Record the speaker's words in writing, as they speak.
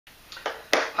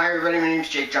Hi everybody, my name is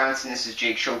Jake Johnston. This is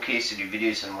Jake Showcase. I do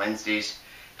videos on Wednesdays.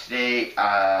 Today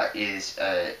is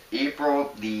May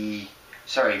the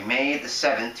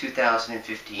 7th,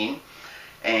 2015.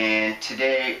 And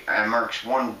today marks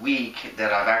 1 week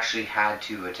that I've actually had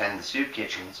to attend the soup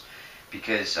kitchens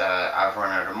because I've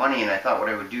run out of money, and I thought what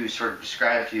I would do is sort of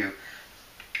describe to you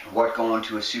what going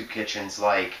to a soup kitchen's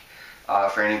like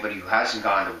for anybody who hasn't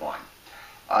gone to one.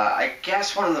 I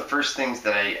guess one of the first things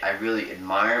that I really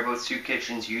admire about soup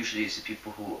kitchens usually is the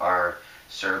people who are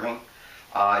serving.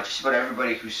 Just about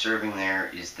everybody who's serving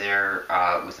there is there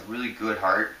with a really good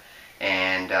heart,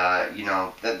 and you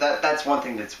know, that's one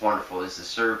thing that's wonderful, is the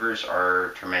servers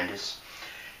are tremendous.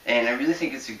 And I really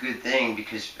think it's a good thing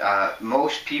because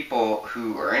most people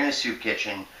who are in a soup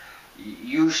kitchen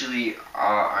usually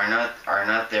are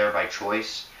not there by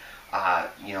choice.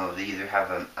 You know, they either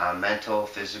have a mental,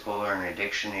 physical, or an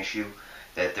addiction issue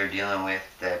that they're dealing with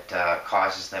that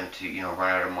causes them to, you know, run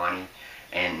out of money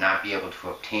and not be able to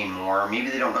obtain more. Or maybe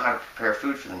they don't know how to prepare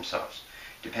food for themselves,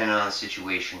 depending on the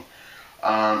situation.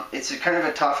 It's a kind of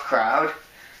a tough crowd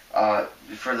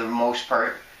for the most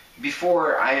part.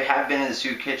 Before, I have been in the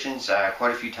soup kitchens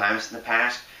quite a few times in the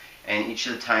past, and each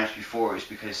of the times before it was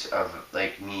because of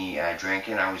like me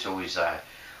drinking. I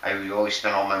would always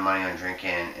spend all my money on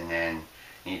drinking, and then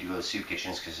need to go to soup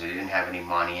kitchens because I didn't have any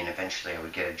money, and eventually I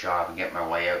would get a job and get my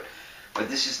way out. But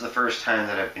this is the first time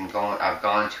that I've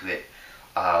gone to it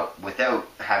without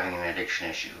having an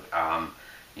addiction issue.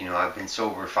 You know, I've been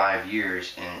sober 5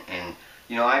 years, and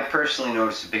you know, I personally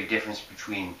noticed a big difference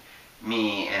between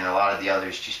me and a lot of the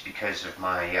others just because of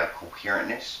my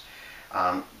coherentness.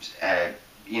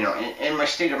 You know, and my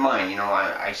state of mind. You know,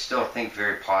 I still think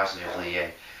very positively.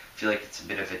 I feel like it's a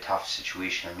bit of a tough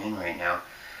situation I'm in right now.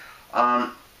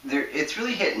 It's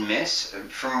really hit and miss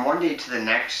from one day to the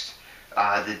next.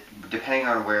 Depending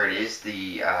on where it is,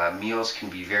 the meals can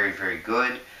be very, very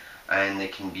good, and they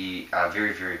can be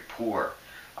very, very poor.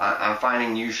 I'm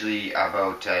finding usually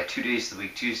about 2 days a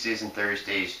week, Tuesdays and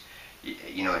Thursdays.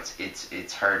 You know,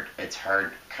 it's hard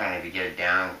kind of to get it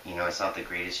down. You know, it's not the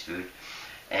greatest food.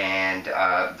 And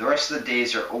the rest of the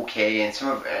days are okay, and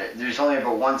there's only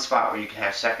about one spot where you can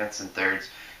have seconds and thirds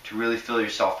to really fill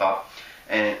yourself up.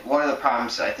 And one of the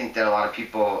problems I think that a lot of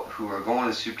people who are going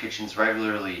to soup kitchens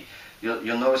regularly, you'll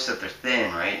notice that they're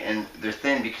thin, right? And they're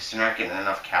thin because they're not getting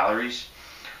enough calories.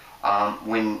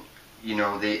 When you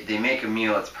know they make a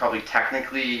meal, it's probably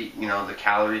technically, you know, the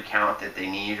calorie count that they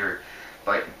need,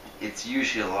 but it's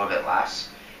usually a little bit less.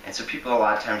 And so people a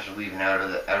lot of times are leaving out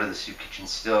of the soup kitchen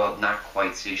still not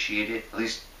quite satiated. At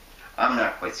least I'm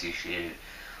not quite satiated.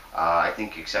 I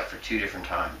think except for 2 different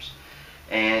times.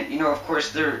 And you know, of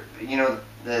course, the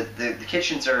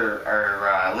kitchens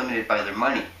are limited by their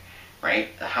money, right?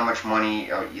 How much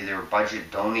money, or either a budget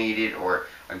donated, or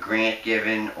a grant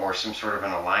given, or some sort of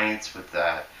an alliance with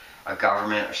a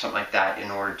government or something like that in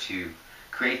order to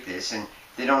create this. And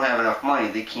if they don't have enough money,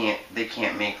 they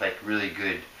can't make like really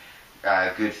good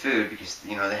food, because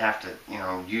you know they have to, you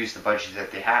know, use the budget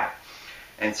that they have.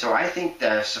 And so I think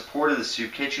the support of the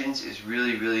soup kitchens is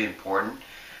really, really important.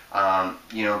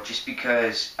 You know, just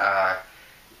because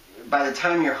by the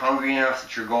time you're hungry enough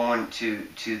that you're going to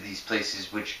these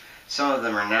places, which some of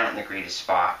them are not in the greatest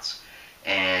spots,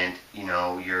 and you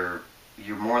know you're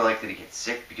more likely to get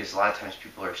sick, because a lot of times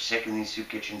people are sick in these soup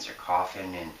kitchens, they're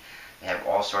coughing, and they have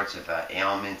all sorts of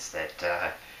ailments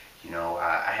that you know,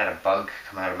 I had a bug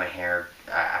come out of my hair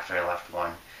after I left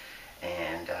one,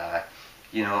 and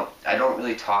you know, I don't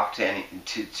really talk to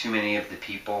too many of the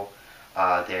people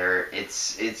there.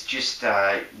 It's just,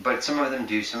 but some of them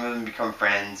do. Some of them become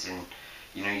friends, and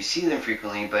you know, you see them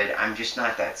frequently. But I'm just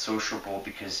not that sociable,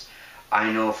 because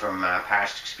I know from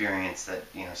past experience that,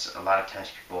 you know, a lot of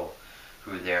times people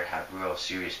who are there have real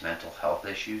serious mental health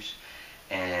issues,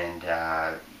 and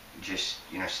just,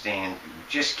 you know,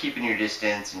 just keeping your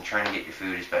distance and trying to get your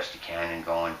food as best you can, and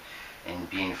going and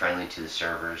being friendly to the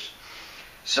servers.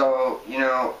 So, you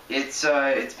know, it's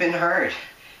been hard.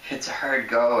 It's a hard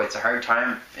go. It's a hard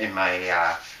time in my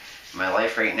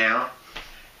life right now.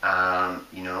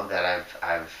 You know, that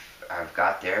I've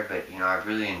got there, but you know, I've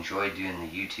really enjoyed doing the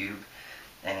YouTube,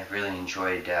 and I've really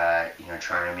enjoyed you know,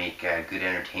 trying to make good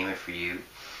entertainment for you.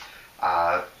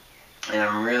 And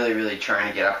I'm really, really trying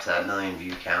to get up to that 1 million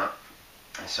view count.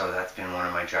 So that's been one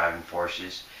of my driving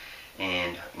forces.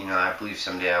 And, you know, I believe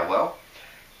someday I will.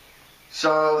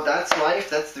 So that's life.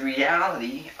 That's the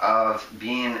reality of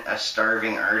being a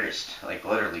starving artist. Like,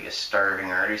 literally a starving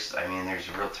artist. I mean, there's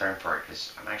a real term for it,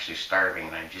 because I'm actually starving,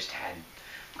 and I just had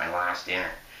my last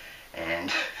dinner.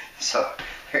 And so,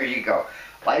 there you go.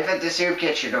 Life at the soup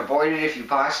kitchen. Avoid it if you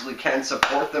possibly can.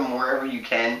 Support them wherever you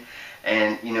can.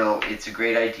 and you know, it's a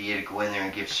great idea to go in there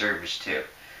and give service too,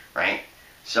 right?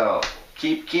 So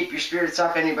keep your spirits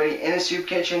up. Anybody in a soup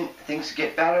kitchen, things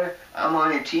get better, I'm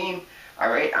on your team. All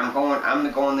right, I'm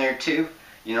going there too.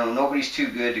 You know, nobody's too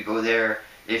good to go there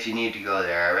if you need to go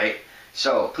there. All right.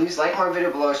 So please like my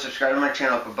video below, subscribe to my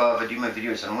channel up above. I do my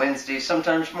videos on Wednesdays,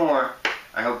 sometimes more.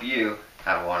 I hope you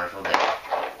have a wonderful day.